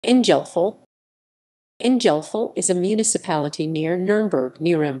Engelthal. Engelthal is a municipality near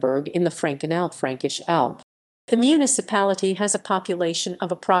Nuremberg in the Frankenalb, Frankish Alb. The municipality has a population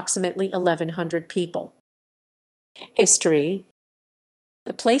of approximately 1,100 people. History.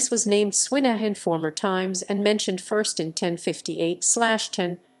 The place was named Swineh in former times and mentioned first in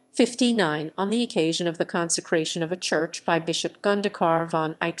 1058/1059 on the occasion of the consecration of a church by Bishop Gundekar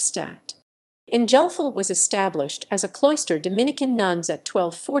von Eichstätt. Engelthal was established as a cloister Dominican nuns at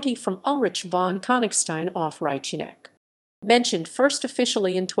 1240 from Ulrich von Königstein auf Reichenach. Mentioned first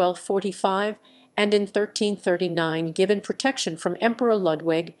officially in 1245 and in 1339 given protection from Emperor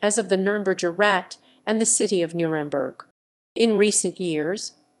Ludwig as of the Nürnberger Rat and the city of Nuremberg. In recent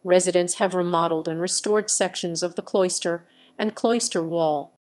years, residents have remodeled and restored sections of the cloister and cloister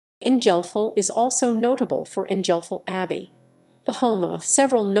wall. Engelthal is also notable for Engelthal Abbey, the home of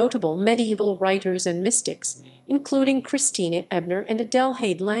several notable medieval writers and mystics, including Christine Ebner and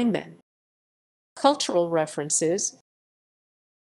Adelheid Langmann. Cultural references.